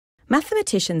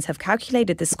Mathematicians have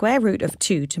calculated the square root of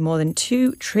 2 to more than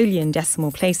 2 trillion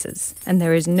decimal places, and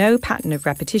there is no pattern of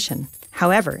repetition.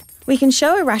 However, we can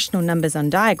show irrational numbers on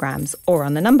diagrams or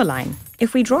on the number line.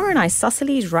 If we draw an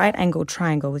isosceles right-angled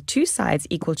triangle with two sides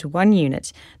equal to 1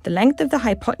 unit, the length of the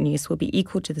hypotenuse will be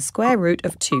equal to the square root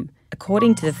of 2,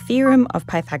 according to the theorem of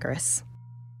Pythagoras.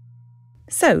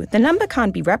 So, the number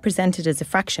can't be represented as a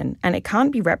fraction, and it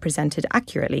can't be represented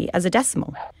accurately as a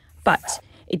decimal. But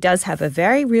it does have a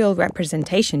very real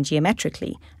representation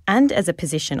geometrically and as a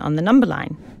position on the number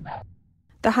line.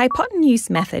 The hypotenuse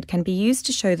method can be used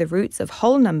to show the roots of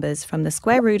whole numbers from the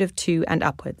square root of 2 and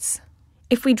upwards.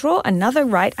 If we draw another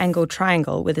right-angled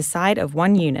triangle with a side of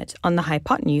 1 unit on the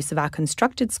hypotenuse of our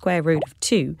constructed square root of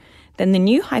 2, then the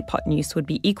new hypotenuse would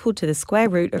be equal to the square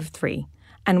root of 3,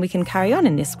 and we can carry on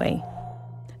in this way.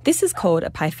 This is called a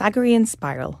Pythagorean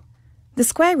spiral. The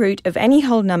square root of any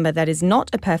whole number that is not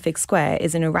a perfect square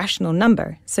is an irrational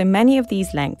number, so many of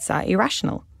these lengths are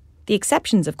irrational. The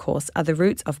exceptions, of course, are the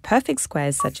roots of perfect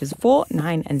squares such as 4,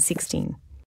 9, and 16.